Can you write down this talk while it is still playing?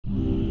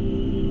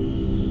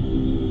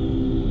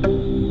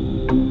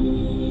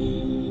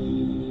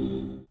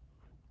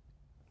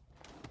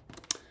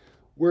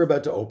We're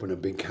about to open a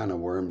big can of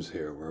worms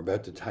here. We're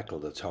about to tackle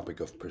the topic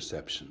of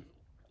perception.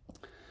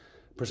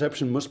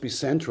 Perception must be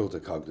central to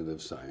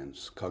cognitive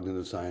science.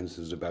 Cognitive science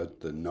is about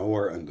the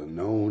knower and the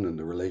known and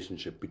the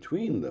relationship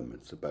between them.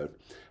 It's about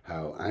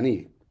how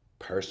any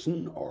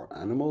person or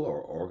animal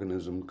or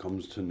organism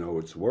comes to know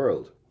its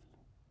world.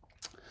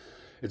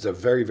 It's a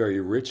very,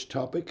 very rich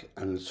topic,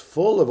 and it's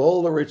full of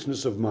all the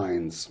richness of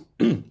minds.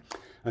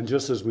 And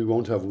just as we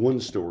won't have one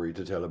story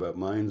to tell about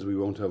minds, we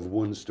won't have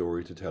one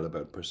story to tell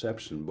about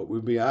perception. But we'll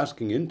be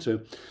asking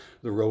into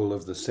the role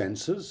of the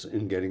senses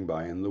in getting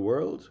by in the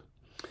world,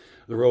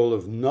 the role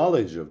of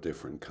knowledge of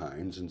different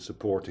kinds in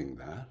supporting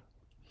that.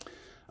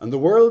 And the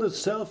world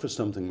itself is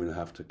something we'll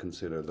have to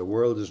consider. The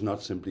world is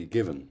not simply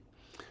given.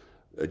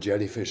 A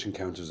jellyfish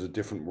encounters a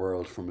different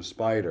world from a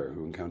spider,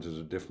 who encounters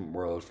a different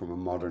world from a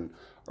modern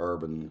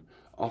urban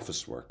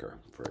office worker,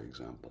 for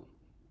example.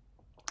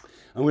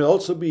 And we'll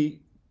also be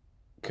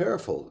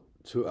careful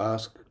to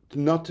ask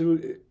not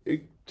to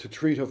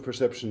treat of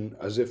perception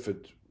as if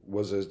it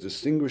was a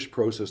distinguished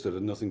process that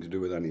had nothing to do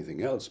with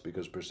anything else,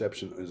 because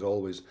perception is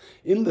always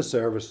in the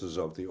services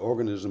of the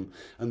organism,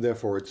 and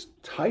therefore it's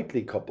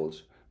tightly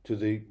coupled to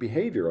the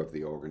behavior of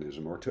the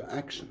organism or to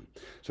action.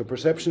 So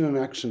perception and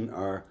action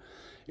are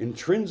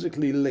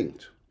intrinsically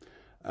linked,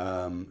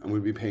 and we'll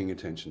be paying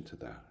attention to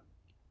that.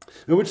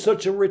 Now, with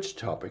such a rich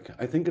topic,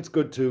 I think it's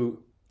good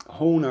to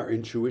hone our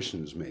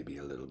intuitions maybe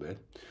a little bit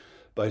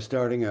by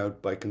starting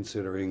out by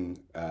considering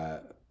a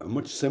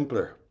much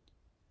simpler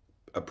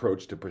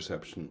approach to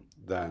perception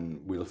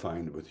than we'll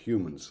find with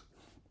humans.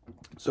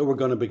 So we're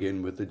going to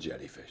begin with the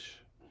jellyfish.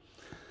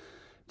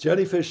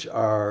 Jellyfish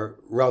are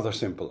rather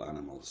simple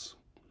animals.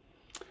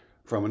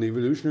 From an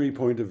evolutionary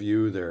point of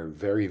view, they're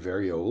very,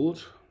 very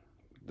old.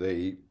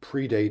 They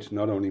predate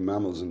not only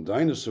mammals and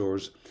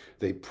dinosaurs,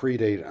 they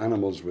predate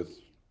animals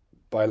with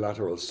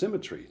bilateral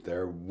symmetry.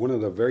 They're one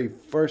of the very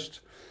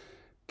first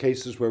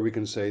cases where we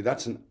can say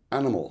that's an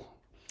animal.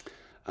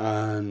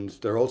 And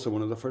they're also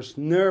one of the first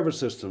nervous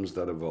systems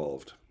that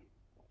evolved.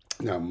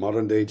 Now,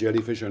 modern day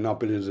jellyfish are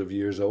not billions of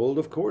years old,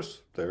 of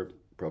course. They're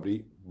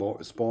probably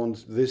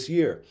spawned this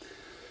year.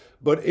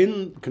 But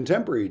in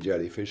contemporary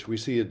jellyfish, we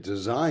see a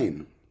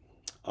design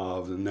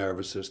of the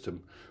nervous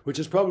system, which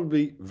is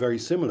probably very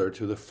similar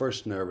to the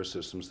first nervous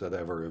systems that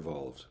ever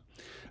evolved.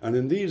 And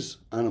in these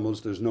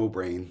animals, there's no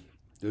brain.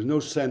 There's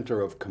no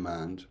center of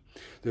command.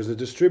 There's a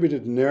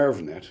distributed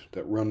nerve net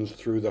that runs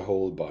through the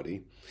whole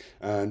body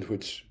and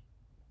which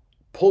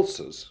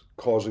pulses,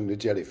 causing the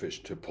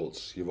jellyfish to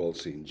pulse. You've all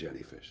seen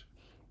jellyfish.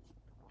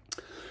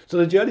 So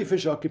the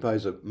jellyfish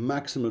occupies a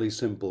maximally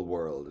simple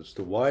world. It's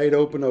the wide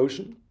open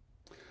ocean,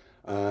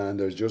 and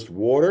there's just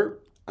water,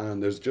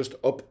 and there's just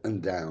up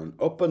and down.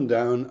 Up and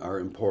down are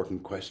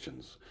important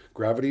questions.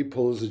 Gravity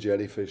pulls the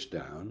jellyfish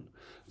down.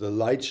 The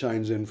light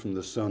shines in from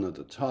the sun at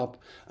the top,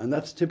 and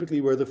that's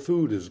typically where the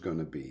food is going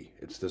to be.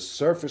 It's the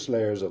surface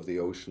layers of the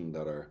ocean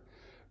that are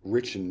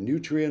rich in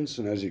nutrients,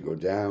 and as you go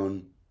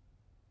down,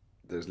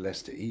 there's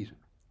less to eat.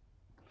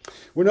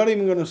 We're not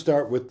even going to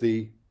start with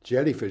the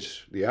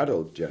jellyfish, the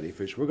adult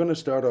jellyfish. We're going to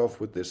start off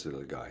with this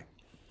little guy.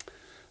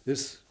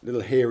 This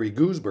little hairy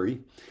gooseberry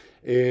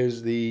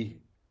is the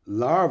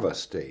larva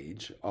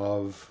stage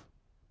of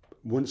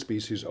one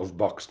species of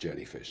box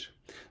jellyfish.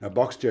 Now,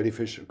 box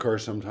jellyfish occur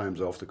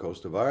sometimes off the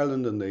coast of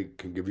Ireland, and they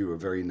can give you a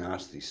very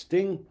nasty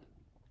sting.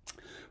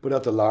 But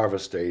at the larva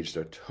stage,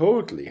 they're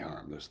totally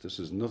harmless. This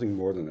is nothing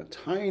more than a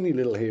tiny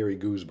little hairy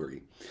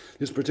gooseberry.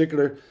 This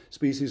particular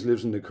species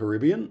lives in the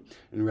Caribbean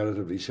in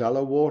relatively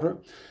shallow water,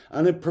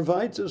 and it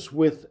provides us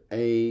with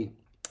a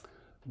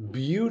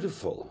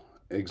beautiful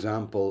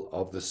example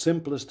of the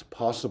simplest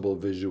possible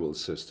visual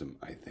system,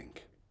 I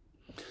think.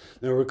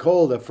 Now,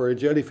 recall that for a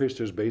jellyfish,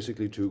 there's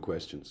basically two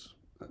questions.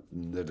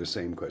 They're the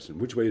same question.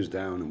 Which way is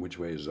down and which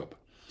way is up?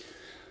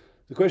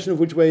 The question of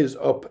which way is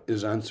up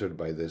is answered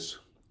by this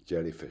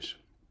jellyfish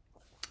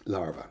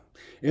larva.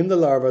 In the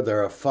larva,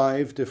 there are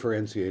 5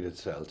 differentiated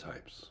cell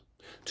types.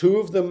 2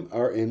 of them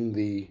are in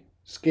the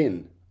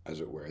skin, as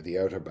it were, the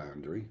outer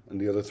boundary,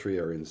 and the other 3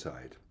 are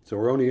inside. So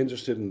we're only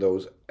interested in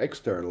those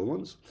external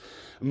ones.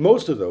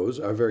 Most of those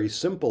are very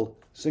simple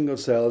single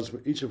cells,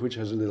 each of which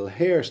has a little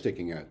hair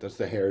sticking out. That's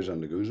the hairs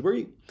on the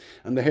gooseberry.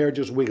 And the hair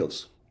just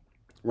wiggles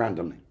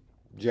randomly,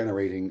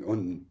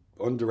 generating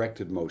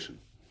undirected motion.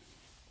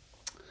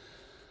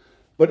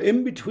 But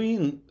in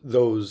between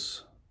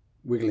those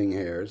wiggling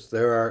hairs,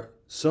 there are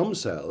some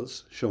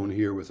cells, shown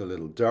here with a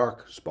little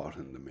dark spot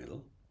in the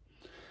middle.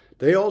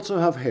 They also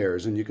have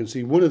hairs, and you can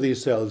see one of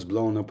these cells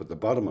blown up at the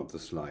bottom of the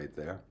slide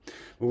there.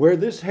 But where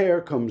this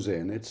hair comes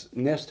in, it's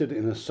nested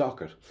in a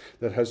socket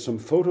that has some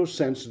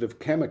photosensitive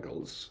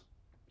chemicals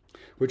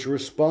which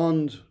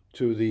respond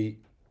to the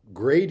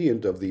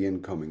gradient of the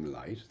incoming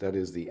light, that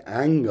is the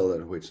angle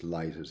at which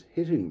light is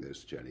hitting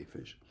this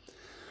jellyfish,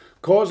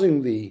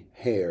 causing the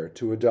hair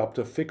to adopt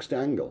a fixed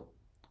angle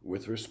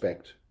with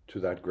respect to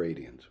that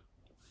gradient.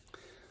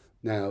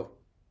 Now,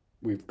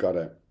 we've got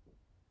a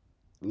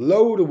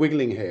load of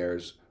wiggling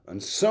hairs,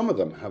 and some of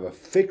them have a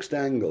fixed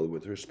angle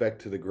with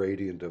respect to the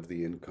gradient of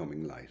the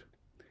incoming light.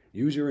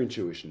 Use your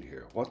intuition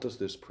here. What does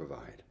this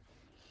provide?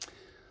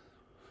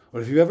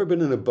 Well, if you've ever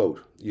been in a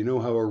boat, you know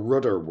how a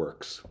rudder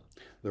works.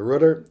 The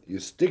rudder, you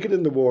stick it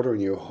in the water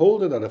and you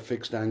hold it at a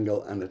fixed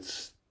angle and it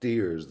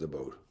steers the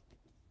boat.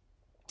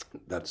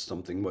 That's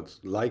something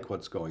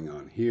what's going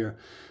on here.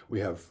 We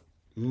have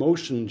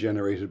motion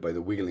generated by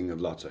the wiggling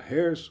of lots of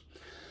hairs,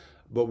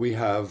 but we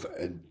have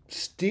a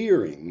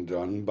steering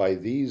done by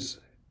these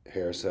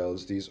hair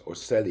cells, these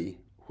ocelli,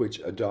 which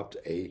adopt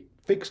a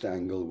fixed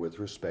angle with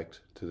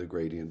respect to the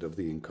gradient of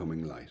the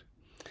incoming light.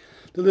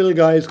 The little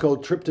guy is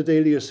called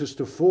Triptidalia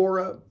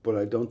cystophora, but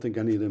I don't think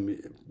any of them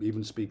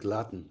even speak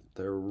Latin.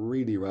 They're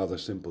really rather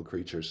simple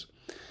creatures.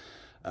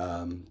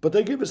 But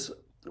they give us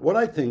what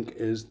I think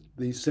is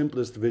the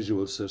simplest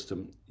visual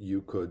system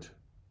you could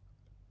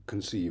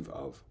conceive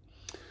of.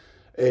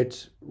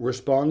 It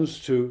responds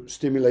to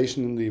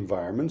stimulation in the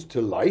environment,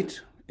 to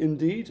light,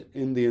 indeed,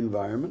 in the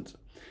environment.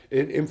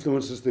 It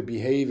influences the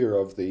behavior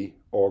of the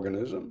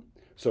organism.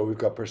 So we've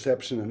got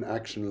perception and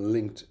action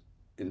linked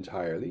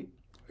entirely,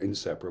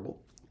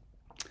 inseparable.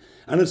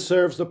 And it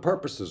serves the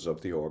purposes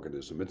of the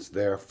organism. It's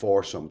there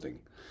for something.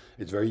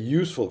 It's very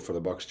useful for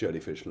the box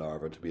jellyfish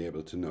larva to be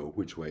able to know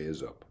which way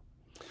is up.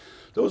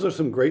 Those are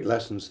some great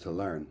lessons to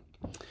learn.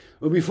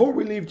 Well, before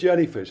we leave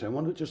jellyfish, I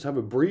want to just have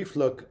a brief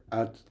look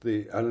at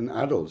an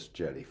adult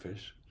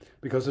jellyfish,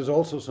 because there's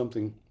also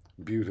something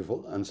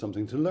beautiful and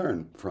something to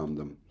learn from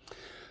them.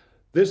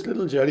 This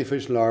little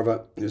jellyfish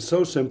larva is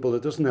so simple.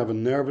 It doesn't have a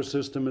nervous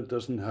system.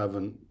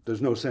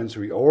 There's no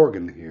sensory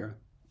organ here.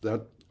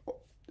 That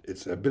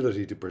its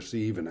ability to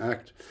perceive and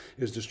act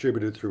is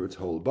distributed through its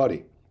whole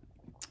body.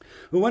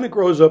 But when it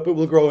grows up, it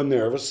will grow a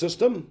nervous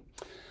system,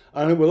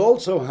 and it will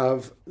also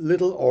have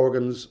little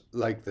organs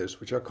like this,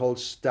 which are called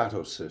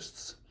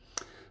statocysts.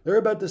 They're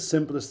about the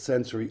simplest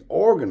sensory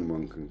organ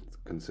one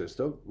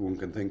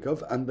can think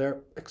of, and they're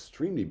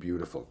extremely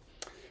beautiful.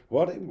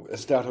 What a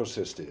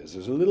statocyst is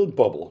a little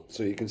bubble,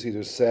 so you can see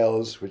there's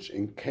cells which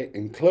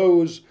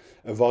enclose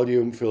a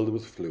volume filled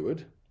with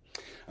fluid.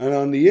 And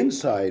on the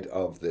inside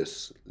of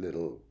this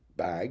little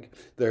bag,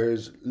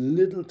 there's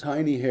little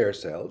tiny hair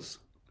cells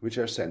which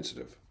are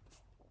sensitive.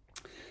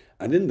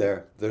 And in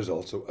there's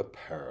also a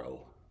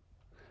pearl,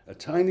 a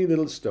tiny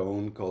little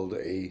stone called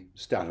a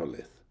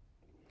statolith.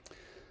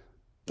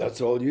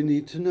 That's all you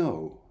need to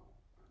know.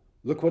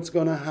 Look what's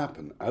going to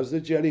happen. As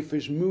the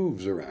jellyfish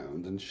moves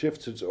around and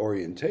shifts its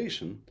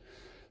orientation,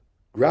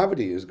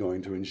 gravity is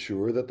going to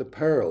ensure that the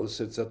pearl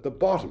sits at the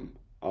bottom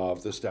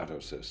of the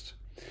statocyst.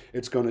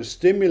 It's going to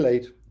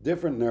stimulate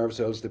different nerve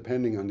cells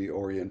depending on the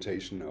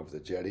orientation of the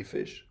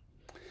jellyfish.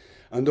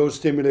 And those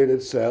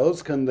stimulated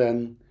cells can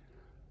then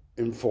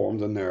inform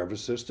the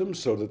nervous system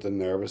so that the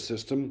nervous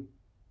system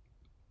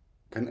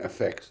can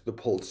affect the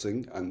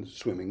pulsing and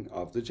swimming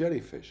of the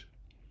jellyfish.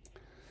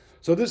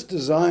 So this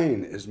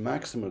design is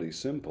maximally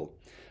simple,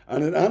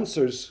 and it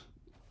answers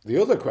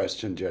the other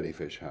question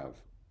jellyfish have.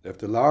 If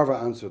the larva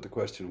answered the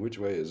question, which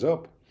way is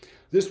up,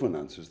 this one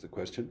answers the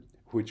question,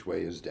 which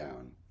way is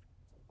down.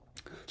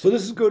 So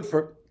this is good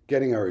for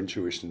getting our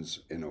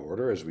intuitions in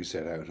order as we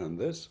set out on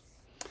this.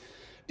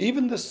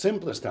 Even the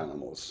simplest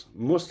animals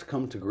must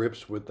come to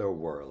grips with their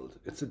world.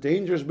 It's a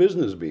dangerous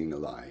business being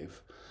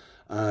alive,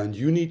 and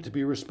you need to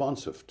be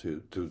responsive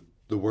to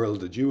the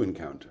world that you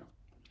encounter.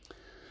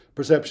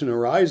 Perception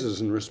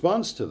arises in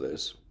response to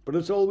this, but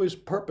it's always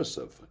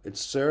purposive. It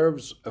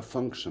serves a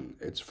function.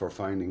 It's for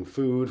finding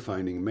food,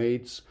 finding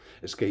mates,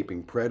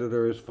 escaping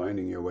predators,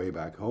 finding your way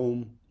back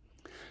home.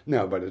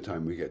 Now, by the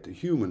time we get to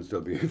humans,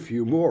 there'll be a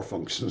few more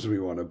functions we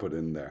want to put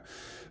in there.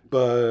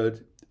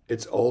 But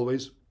it's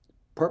always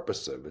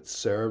purposive. It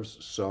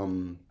serves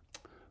some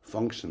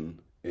function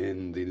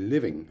in the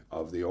living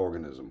of the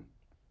organism.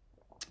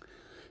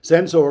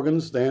 Sense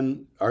organs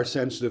then are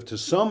sensitive to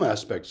some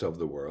aspects of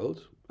the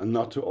world, and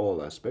not to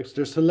all aspects.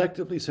 They're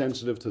selectively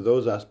sensitive to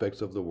those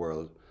aspects of the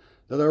world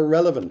that are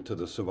relevant to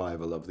the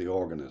survival of the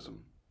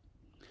organism.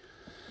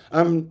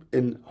 And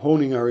in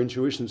honing our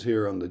intuitions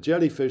here on the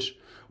jellyfish,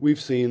 we've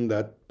seen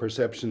that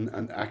perception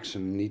and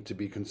action need to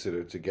be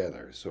considered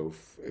together. So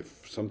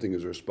if something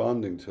is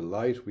responding to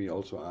light, we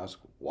also ask,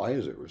 why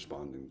is it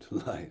responding to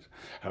light?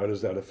 How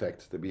does that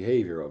affect the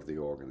behavior of the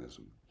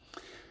organism?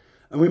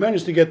 And we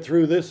managed to get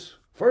through this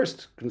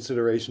first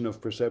consideration of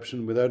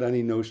perception without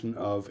any notion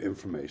of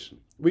information.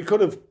 We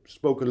could have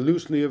spoken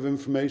loosely of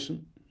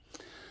information,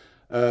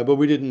 but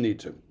we didn't need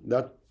to.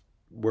 That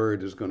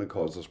word is going to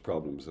cause us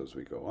problems as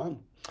we go on.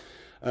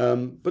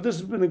 But this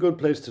has been a good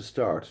place to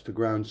start, to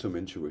ground some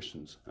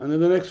intuitions. And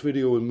in the next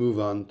video, we'll move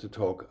on to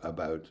talk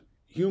about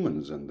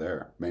humans and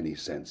their many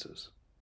senses.